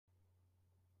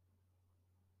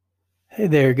Hey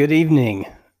there, good evening.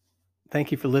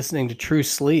 Thank you for listening to True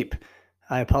Sleep.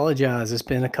 I apologize. It's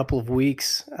been a couple of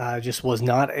weeks. I just was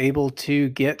not able to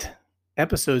get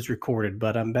episodes recorded,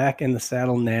 but I'm back in the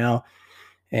saddle now,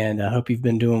 and I hope you've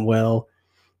been doing well.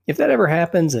 If that ever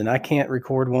happens and I can't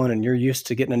record one and you're used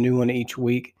to getting a new one each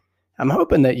week, I'm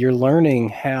hoping that you're learning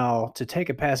how to take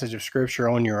a passage of scripture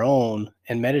on your own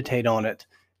and meditate on it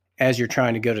as you're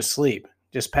trying to go to sleep.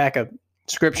 Just pack a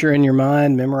scripture in your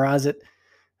mind, memorize it,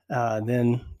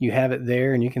 then you have it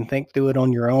there and you can think through it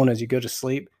on your own as you go to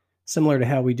sleep, similar to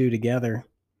how we do together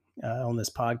on this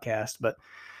podcast. But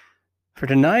for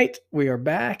tonight, we are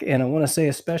back, and I want to say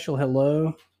a special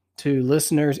hello to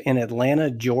listeners in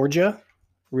Atlanta, Georgia.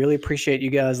 Really appreciate you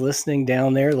guys listening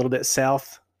down there, a little bit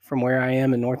south from where I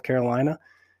am in North Carolina.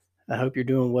 I hope you're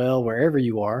doing well wherever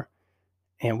you are.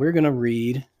 And we're going to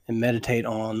read and meditate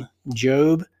on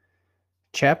Job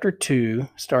chapter 2,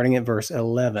 starting at verse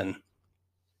 11.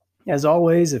 As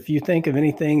always, if you think of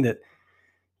anything that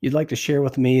you'd like to share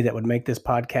with me that would make this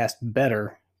podcast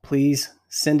better, please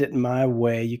send it my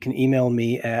way. You can email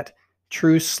me at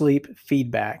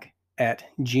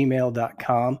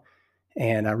truesleepfeedback@gmail.com.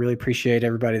 And I really appreciate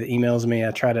everybody that emails me.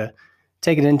 I try to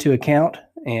take it into account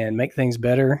and make things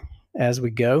better as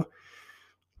we go.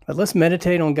 But let's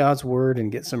meditate on God's word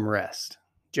and get some rest.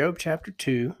 Job chapter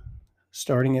 2,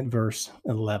 starting at verse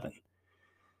 11.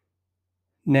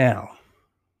 Now,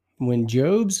 when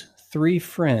Job's 3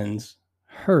 friends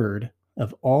heard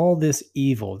of all this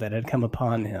evil that had come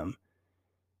upon him,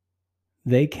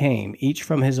 they came, each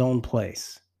from his own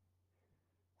place.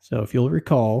 So if you'll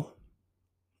recall,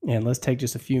 and let's take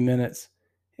just a few minutes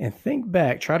and think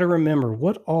back, try to remember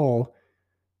what all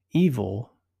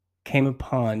evil came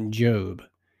upon Job.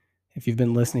 If you've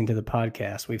been listening to the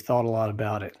podcast, we've thought a lot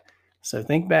about it. So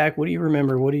think back, what do you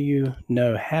remember? What do you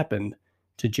know happened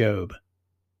to Job?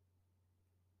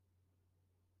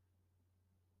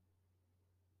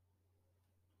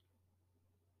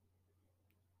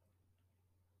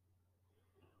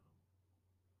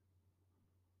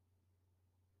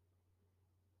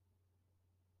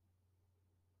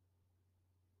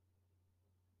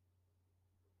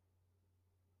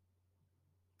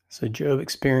 So Job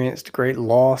experienced great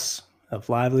loss of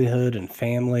livelihood and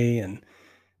family and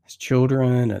his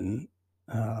children, and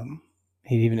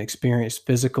he even experienced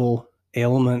physical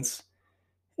ailments.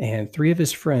 And 3 of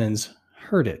his friends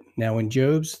heard it. Now, when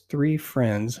Job's 3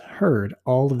 friends heard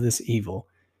all of this evil,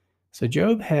 so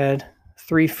Job had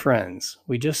 3 friends.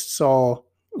 We just saw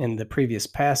in the previous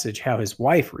passage how his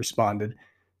wife responded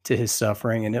to his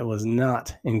suffering, and it was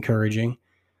not encouraging.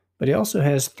 But he also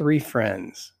has 3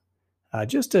 friends.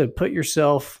 Just to put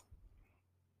yourself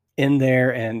in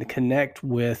there and connect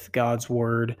with God's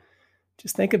word,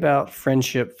 just think about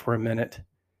friendship for a minute.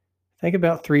 Think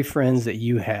about 3 friends that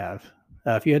you have.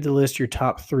 If you had to list your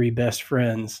top 3 best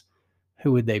friends,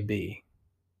 who would they be?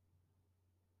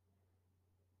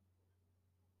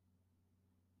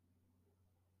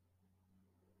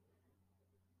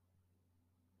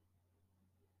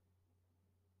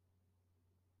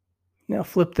 Now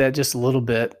flip that just a little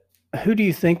bit. Who do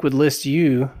you think would list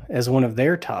you as one of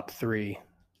their top 3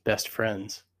 best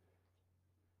friends?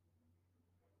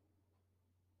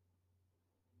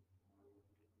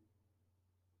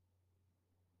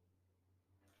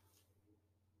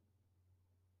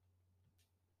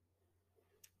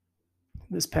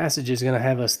 This passage is going to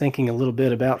have us thinking a little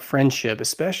bit about friendship,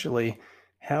 especially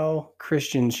how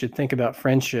Christians should think about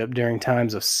friendship during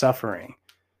times of suffering.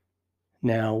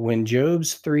 Now, when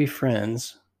Job's 3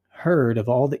 friends heard of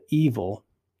all the evil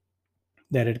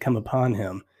that had come upon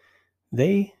him,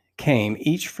 they came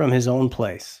each from his own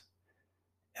place.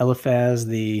 Eliphaz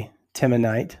the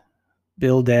Temanite,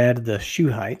 Bildad the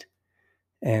Shuhite,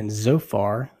 and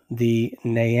Zophar the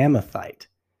Naamathite.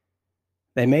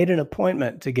 They made an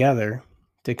appointment together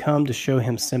to come to show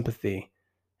him sympathy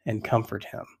and comfort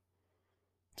him.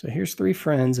 So here's 3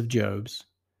 friends of Job's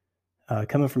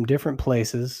coming from different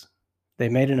places. They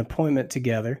made an appointment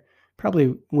together,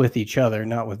 probably with each other,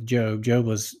 not with Job. Job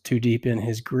was too deep in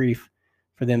his grief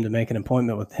for them to make an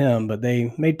appointment with him, but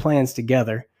they made plans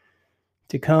together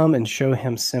to come and show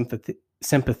him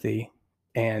sympathy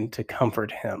and to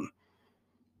comfort him.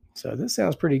 So this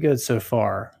sounds pretty good so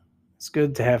far. It's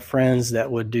good to have friends that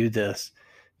would do this.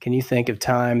 Can you think of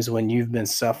times when you've been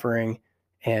suffering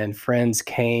and friends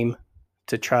came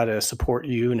to try to support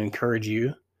you and encourage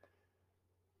you?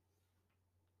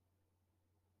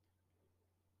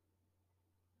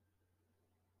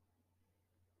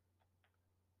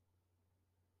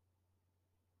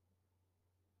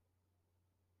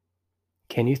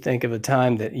 Can you think of a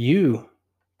time that you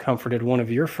comforted one of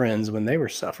your friends when they were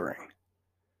suffering?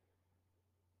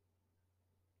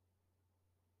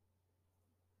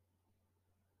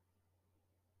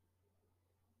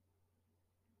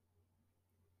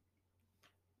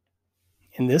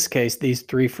 in this case, these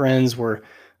three friends were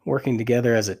working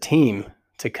together as a team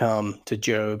to come to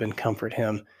Job and comfort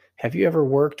him. Have you ever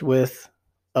worked with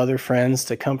other friends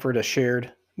to comfort a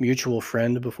shared mutual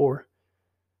friend before?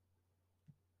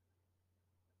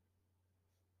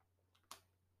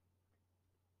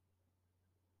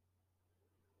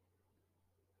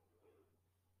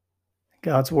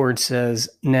 God's word says,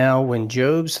 "Now, when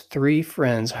Job's three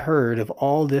friends heard of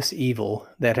all this evil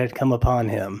that had come upon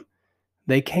him,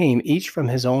 they came each from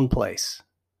his own place: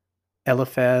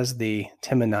 Eliphaz the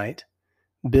Temanite,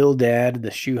 Bildad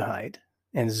the Shuhite,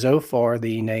 and Zophar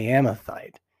the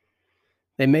Naamathite.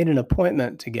 They made an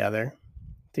appointment together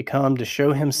to come to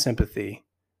show him sympathy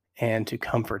and to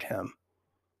comfort him."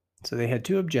 So they had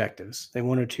two objectives. They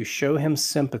wanted to show him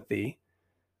sympathy.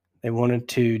 They wanted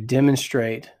to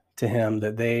demonstrate to him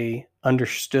that they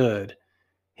understood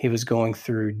he was going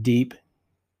through deep,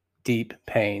 deep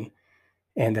pain,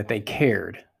 and that they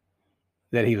cared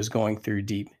that he was going through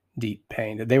deep, deep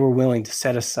pain, that they were willing to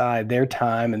set aside their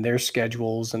time and their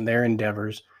schedules and their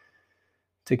endeavors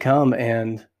to come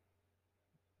and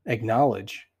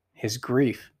acknowledge his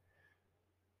grief.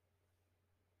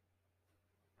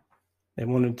 They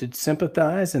wanted to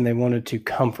sympathize and they wanted to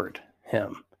comfort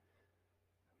him.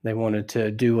 They wanted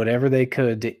to do whatever they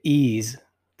could to ease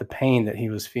the pain that he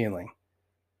was feeling.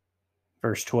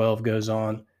 Verse 12 goes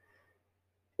on,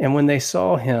 "And when they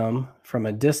saw him from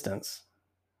a distance,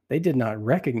 they did not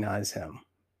recognize him.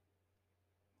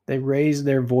 They raised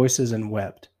their voices and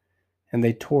wept, and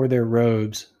they tore their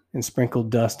robes and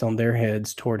sprinkled dust on their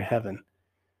heads toward heaven."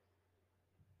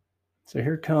 So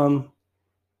here come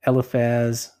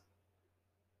Eliphaz,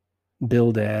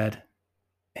 Bildad,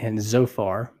 and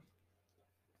Zophar.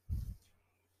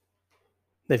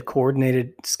 They've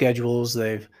coordinated schedules,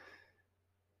 they've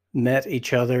met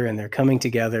each other, and they're coming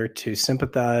together to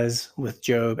sympathize with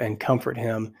Job and comfort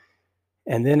him.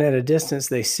 And then at a distance,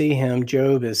 they see him.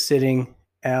 Job is sitting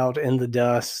out in the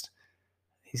dust.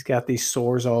 He's got these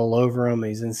sores all over him.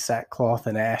 He's in sackcloth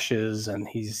and ashes, and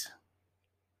he's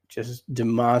just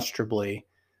demonstrably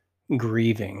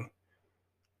grieving.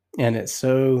 And it's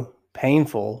so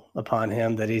painful upon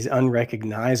him that he's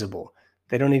unrecognizable.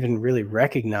 They don't even really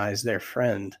recognize their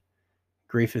friend.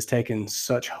 Grief has taken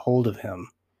such hold of him.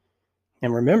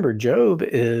 And remember, Job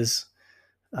is,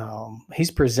 he's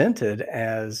presented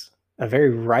as a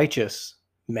very righteous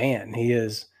man. He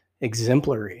is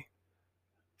exemplary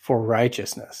for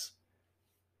righteousness.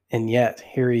 And yet,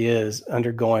 here he is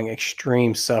undergoing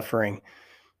extreme suffering.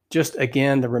 Just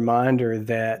again, the reminder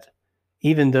that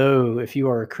even though if you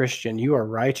are a Christian, you are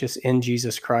righteous in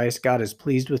Jesus Christ, God is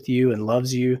pleased with you and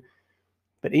loves you.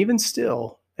 But even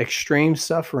still, extreme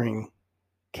suffering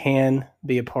can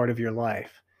be a part of your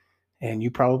life. And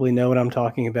you probably know what I'm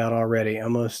talking about already.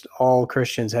 Almost all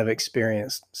Christians have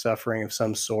experienced suffering of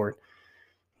some sort.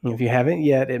 And if you haven't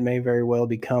yet, it may very well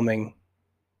be coming.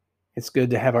 It's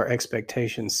good to have our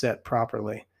expectations set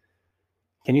properly.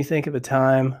 Can you think of a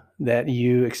time that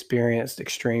you experienced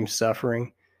extreme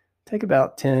suffering? Take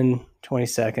about 10, 20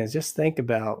 seconds. Just think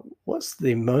about what's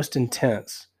the most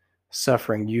intense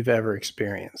suffering you've ever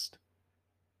experienced.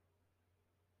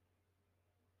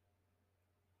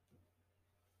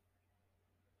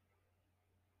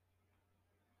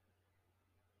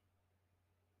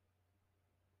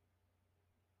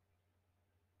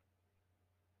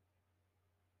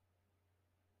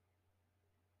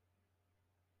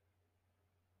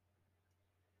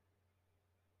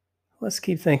 Let's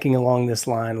keep thinking along this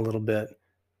line a little bit.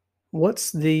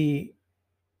 What's the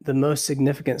most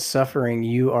significant suffering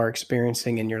you are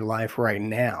experiencing in your life right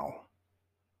now?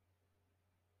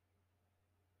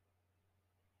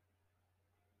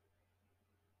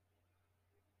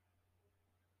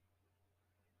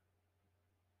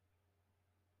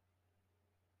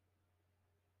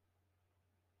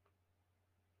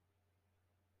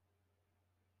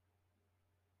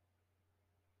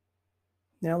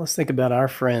 Now let's think about our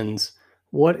friends.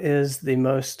 What is the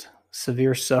most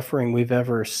severe suffering we've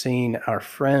ever seen our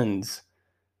friends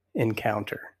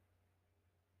encounter?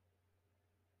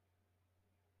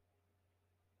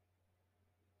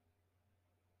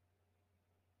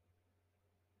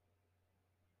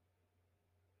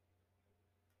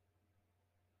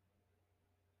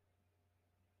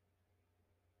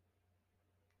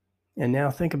 And now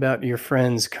think about your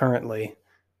friends currently.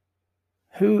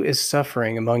 Who is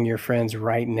suffering among your friends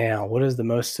right now? What is the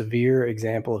most severe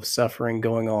example of suffering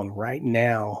going on right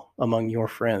now among your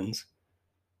friends?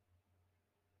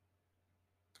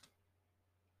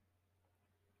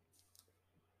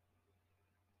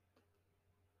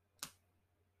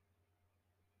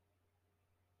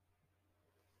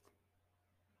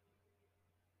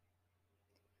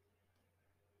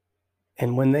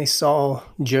 And when they saw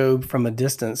Job from a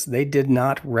distance, they did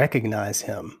not recognize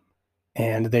him.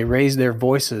 And they raised their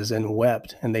voices and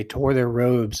wept, and they tore their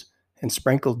robes and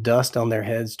sprinkled dust on their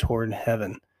heads toward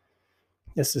heaven.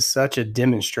 This is such a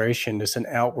demonstration, just an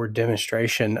outward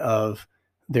demonstration of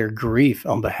their grief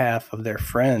on behalf of their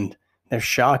friend. They're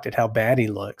shocked at how bad he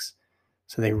looks.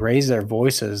 So they raise their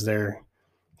voices. They're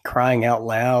crying out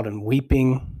loud and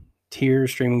weeping,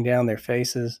 tears streaming down their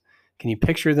faces. Can you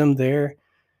picture them there?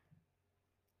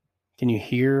 Can you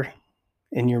hear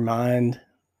in your mind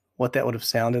what that would have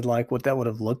sounded like, what that would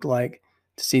have looked like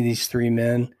to see these three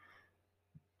men?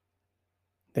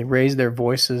 They raised their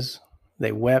voices,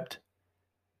 they wept,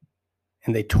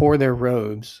 and they tore their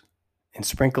robes and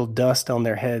sprinkled dust on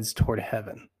their heads toward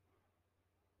heaven.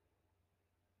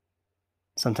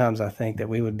 Sometimes I think that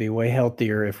we would be way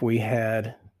healthier if we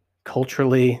had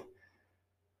culturally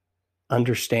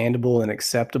understandable and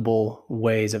acceptable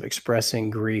ways of expressing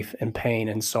grief and pain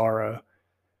and sorrow.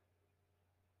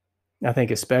 I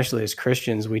think especially as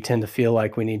Christians, we tend to feel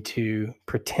like we need to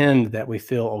pretend that we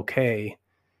feel okay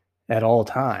at all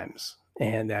times,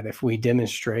 and that if we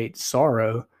demonstrate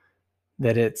sorrow,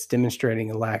 that it's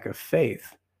demonstrating a lack of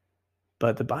faith.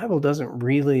 But the Bible doesn't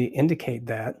really indicate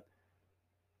that.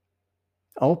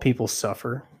 All people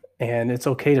suffer, and it's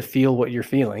okay to feel what you're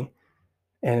feeling,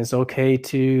 and it's okay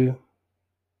to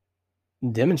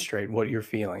demonstrate what you're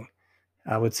feeling.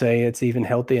 I would say it's even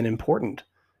healthy and important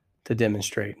to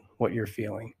demonstrate what you're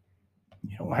feeling.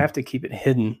 You don't have to keep it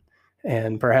hidden.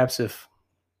 And perhaps if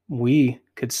we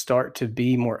could start to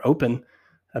be more open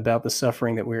about the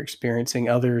suffering that we're experiencing,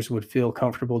 others would feel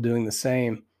comfortable doing the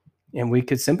same, and we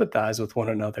could sympathize with one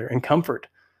another and comfort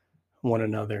one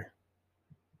another.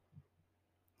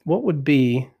 What would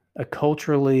be a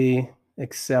culturally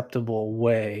acceptable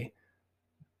way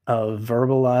of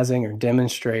verbalizing or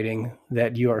demonstrating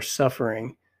that you are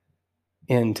suffering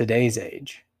in today's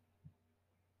age?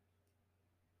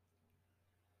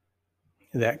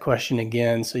 That question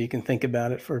again, so you can think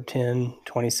about it for 10,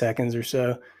 20 seconds or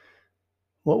so.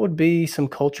 What would be some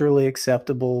culturally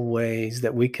acceptable ways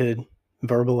that we could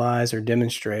verbalize or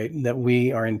demonstrate that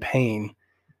we are in pain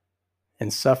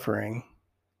and suffering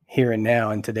here and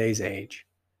now in today's age?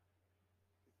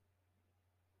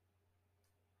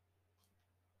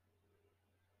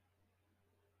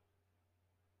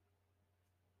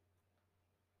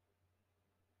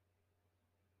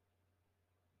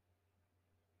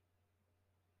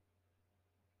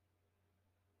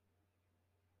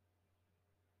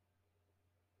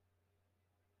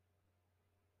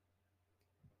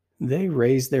 They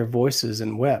raised their voices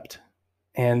and wept,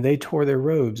 and they tore their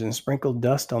robes and sprinkled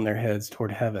dust on their heads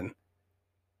toward heaven.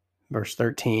 Verse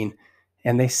 13,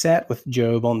 and they sat with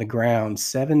Job on the ground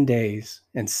 7 days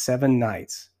and 7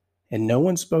 nights, and no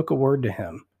one spoke a word to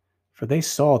him, for they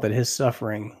saw that his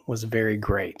suffering was very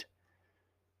great.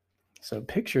 So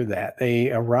picture that.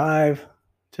 They arrive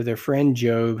to their friend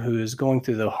Job, who is going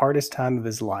through the hardest time of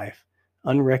his life,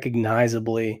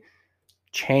 unrecognizably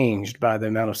changed by the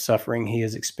amount of suffering he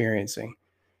is experiencing.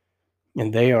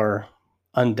 And they are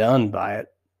undone by it.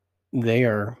 They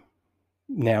are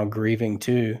now grieving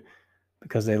too,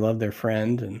 because they love their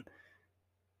friend. And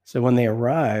so when they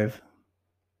arrive,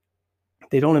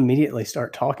 they don't immediately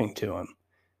start talking to him.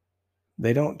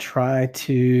 They don't try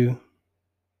to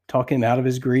talk him out of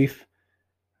his grief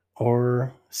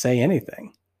or say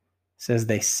anything. It says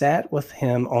they sat with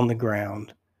him on the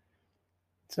ground.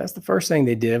 So that's the first thing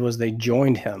they did, was they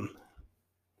joined him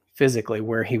physically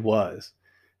where he was,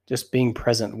 just being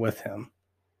present with him.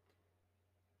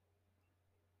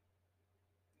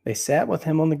 They sat with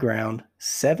him on the ground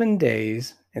 7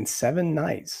 days and 7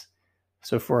 nights.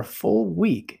 So for a full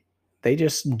week, they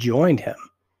just joined him.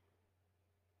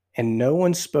 And no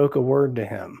one spoke a word to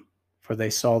him, for they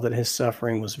saw that his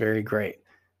suffering was very great.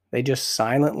 They just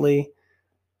silently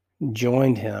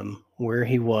joined him where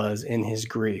he was in his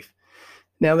grief.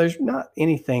 Now, there's not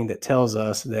anything that tells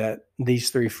us that these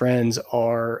three friends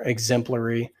are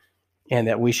exemplary and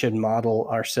that we should model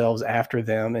ourselves after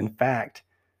them. In fact,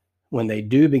 when they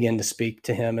do begin to speak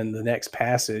to him in the next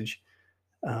passage,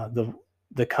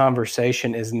 the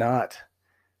conversation is not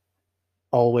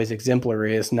always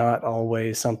exemplary. It's not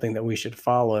always something that we should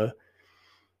follow.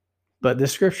 But the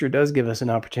scripture does give us an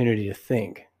opportunity to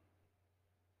think.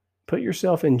 Put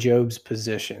yourself in Job's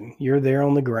position. You're there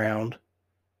on the ground.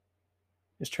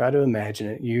 Just try to imagine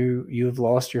it. You have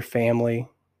lost your family.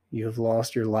 You have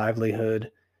lost your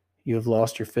livelihood. You have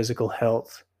lost your physical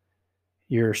health.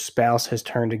 Your spouse has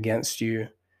turned against you.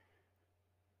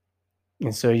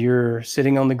 And so you're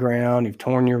sitting on the ground. You've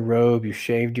torn your robe. You've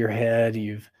shaved your head.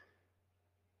 You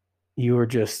are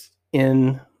just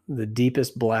in the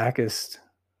deepest, blackest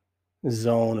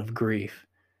zone of grief.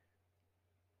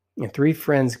 And 3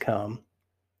 friends come,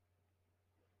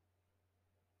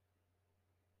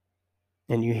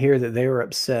 and you hear that they were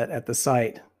upset at the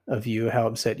sight of you, how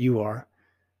upset you are.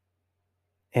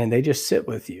 And they just sit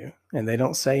with you, and they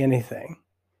don't say anything.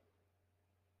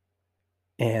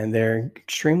 And they're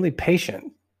extremely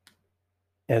patient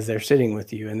as they're sitting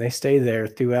with you, and they stay there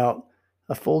throughout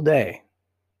a full day.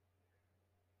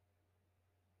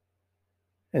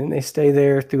 And they stay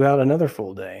there throughout another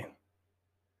full day,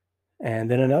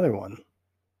 and then another one,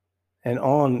 and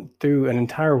on through an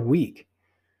entire week.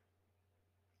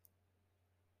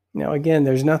 Now, again,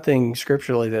 there's nothing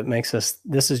scripturally that makes us,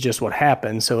 this is just what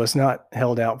happened, so it's not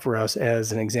held out for us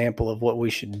as an example of what we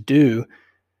should do,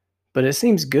 but it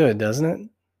seems good, doesn't it?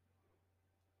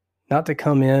 Not to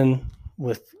come in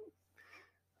with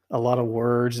a lot of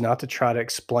words, not to try to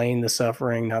explain the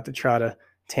suffering, not to try to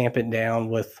tamp it down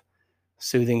with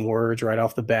soothing words right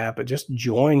off the bat, but just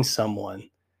join someone,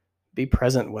 be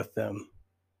present with them.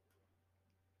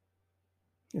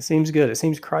 It seems good. It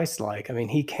seems Christ-like. I mean,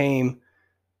 he came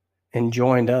and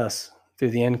joined us through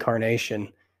the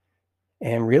incarnation,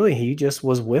 and really he just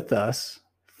was with us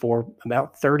for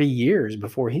about 30 years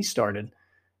before he started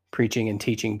preaching and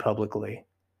teaching publicly.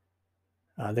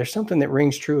 There's something that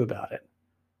rings true about it.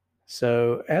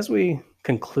 So as we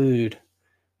conclude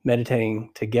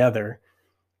meditating together,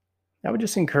 I would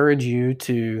just encourage you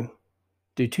to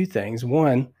do 2 things.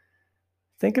 One,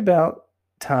 think about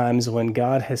times when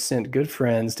God has sent good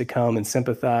friends to come and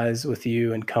sympathize with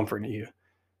you and comfort you.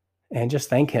 And just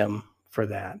thank him for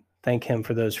that. Thank him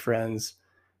for those friends.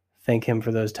 Thank him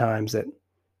for those times that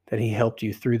he helped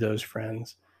you through those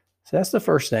friends. So that's the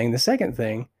first thing. The second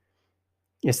thing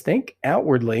is think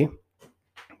outwardly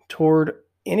toward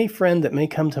any friend that may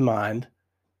come to mind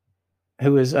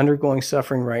who is undergoing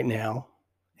suffering right now,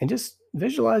 and just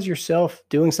visualize yourself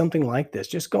doing something like this,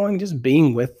 just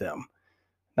being with them,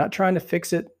 not trying to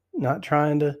fix it, not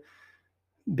trying to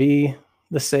be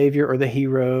the savior or the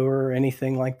hero or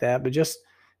anything like that, but just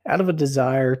out of a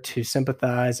desire to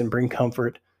sympathize and bring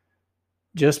comfort,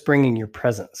 just bringing your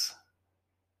presence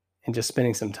and just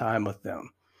spending some time with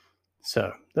them.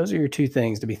 So those are your 2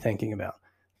 things to be thinking about.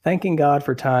 Thanking God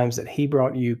for times that he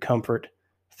brought you comfort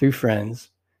through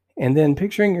friends, and then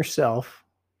picturing yourself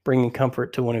bringing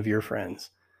comfort to one of your friends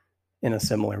in a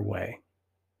similar way.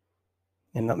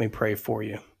 And let me pray for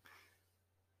you.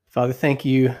 Father, thank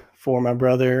you for my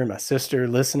brother and my sister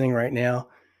listening right now.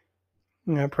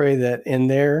 And I pray that in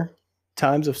their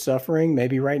times of suffering,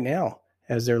 maybe right now,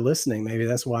 as they're listening, maybe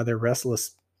that's why they're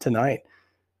restless tonight,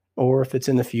 or if it's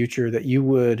in the future, that you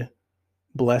would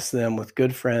bless them with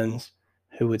good friends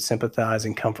who would sympathize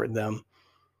and comfort them.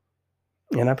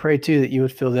 And I pray too that you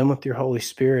would fill them with your Holy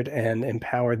Spirit and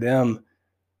empower them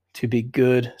to be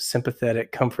good,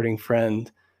 sympathetic, comforting friend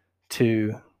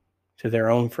to their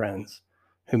own friends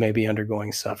who may be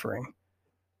undergoing suffering.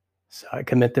 So I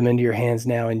commit them into your hands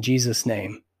now in Jesus'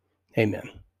 name. Amen.